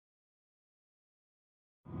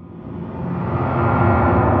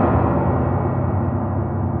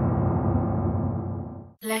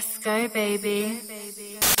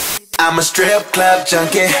I'm a strip club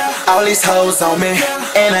junkie, all these hoes on me,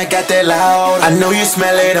 and I got that loud. I know you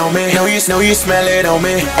smell it on me, know you smell it on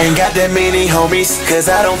me. Ain't got that many homies, cause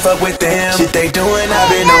I don't fuck with them. Shit they doing, I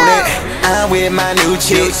been on it. I'm with my new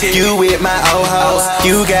chick, you with my old hoes.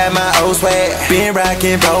 You got my old swag, been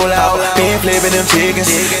rockin' polo, been flipping them chickens,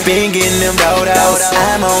 been getting them dodos.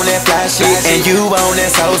 I'm on that fly shit, and you on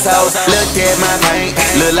that so-so. Look at my paint,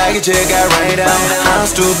 look like it just got rained on. I'm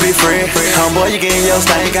stupid free, homeboy, you getting your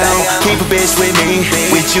stank on. Keep a bitch with me,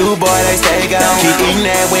 with you boy they stay gone. Keep eating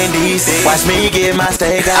that Wendy's, watch me get my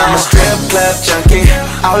steak on. I'm a strip club junkie,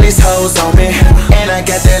 all these hoes on me, and I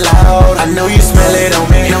got that loud. I know you smell it on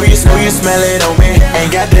me, know you smell it on me.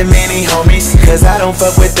 Ain't got that many homies, cause I don't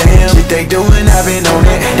fuck with them. Shit they doing, I been on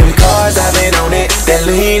it. Them cars, I been on it. That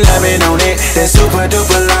lean, I been on it. That super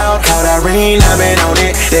duper loud, called Irene, I been on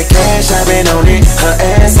it. That cash, I been on it. Her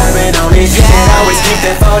ass, I been on it. And I always keep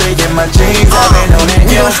that 40 in my jeans, I been on it.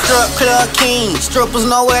 Yeah. Strip club king, strippers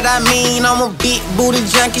know what I mean. I'm a big booty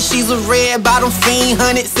junkie, she's a red bottom fiend.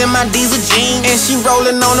 Hundreds in my diesel jeans, and she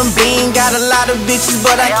rolling on them bean. Got a lot of bitches,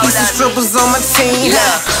 but I keep some strippers on my team.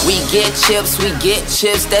 Yeah, we get chips,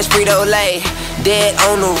 that's Frito-Lay. Dead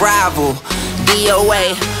on arrival,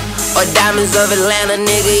 DOA. Or Diamonds of Atlanta,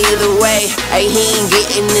 nigga, either way. Hey, he ain't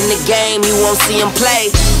getting in the game, you won't see him play.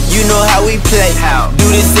 You know how we play, do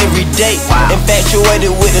this every day.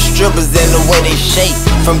 Infatuated with the strippers and the way they shake.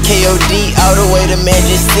 From KOD all the way to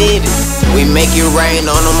Magic City, we make it rain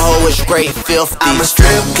on them hoes straight filthy. I'm a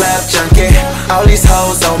strip club junkie, all these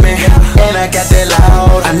hoes on me, and I got that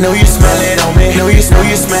loud. I know you smell it on me, know you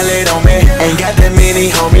smell it on me. Ain't got that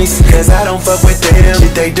many homies, cause I don't fuck with them.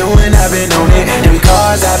 Shit they doing, I been on it. Them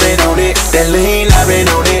cars, I been on it. That lean, I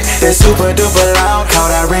been on it. That super duper loud,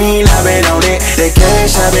 called Irene, I been on it. That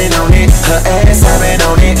cash, I been on it. Her ass, I been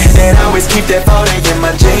on it. That always keep that 40 in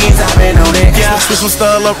my jeans, I been on it. Yeah. Switch my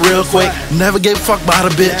style up real quick, never gave a fuck about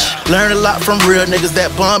a bitch. Learn a lot from real niggas,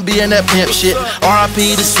 that bun B and that pimp shit.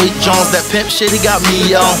 R.I.P. to Sweet Jones, that pimp shit he got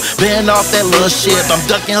me on. Been off that little shit, I'm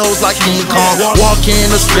ducking hoes like King Kong. Walk in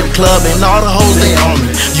a strip club and all the hoes they on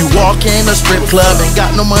me. You walk in a strip club and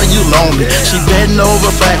got no money, you lonely. She bending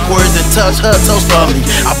over backwards and touch her toes for me.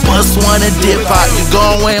 I bust one and dip out, you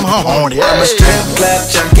gon' aim her horny. I'm a strip club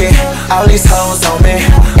junkie, all these hoes on me,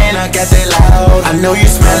 and I got that loud. I know you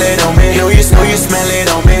smell it on me, know you smell it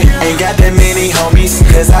on me. Ain't got that many homies,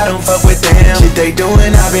 cause I don't fuck with them. Shit they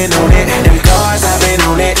doing, I been on it. Them cars, I been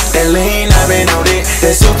on it. That lean, I been on it.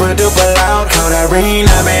 That super duper loud, called Irene,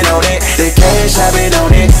 I been on it. That cash, I been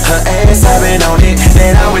on it. Her ass, I been on it.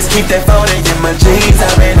 That always keep that 40 in my jeans, I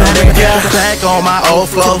been on it. Yeah. Back on my old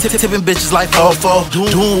flow, tipping bitches like fofo.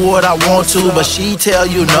 Doing what I want to, but she tell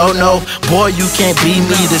you no. Boy, you can't beat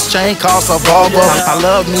me, this chain costs a Volvo. I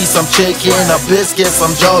love me some chicken, a biscuit,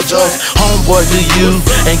 some JoJo's. Homeboy, do you,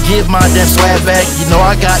 and give my damn swag back. You know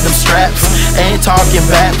I got them straps, ain't talking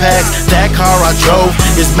backpacks. That car I drove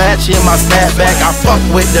is matching my snapback. I fuck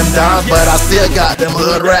with them dimes, but I still got them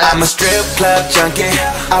hood raps. I'm a strip club junkie,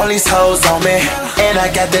 all these hoes on me, and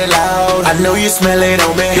I got that loud. I know you smell it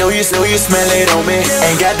on me, know you smell it on me.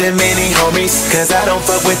 Ain't got that many homies, cause I don't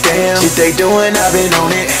fuck with them. Shit they doing, I been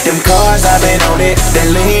on it. Them cars, I been on it. That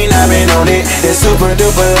lean, I been on it. That super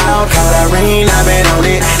duper loud, called Irene, I been on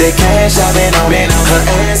it. That cash, I been on it. Her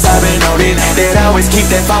ass, I been on it. That always keep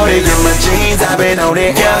that 40 in my jeans, I been on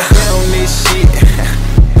it. Yeah.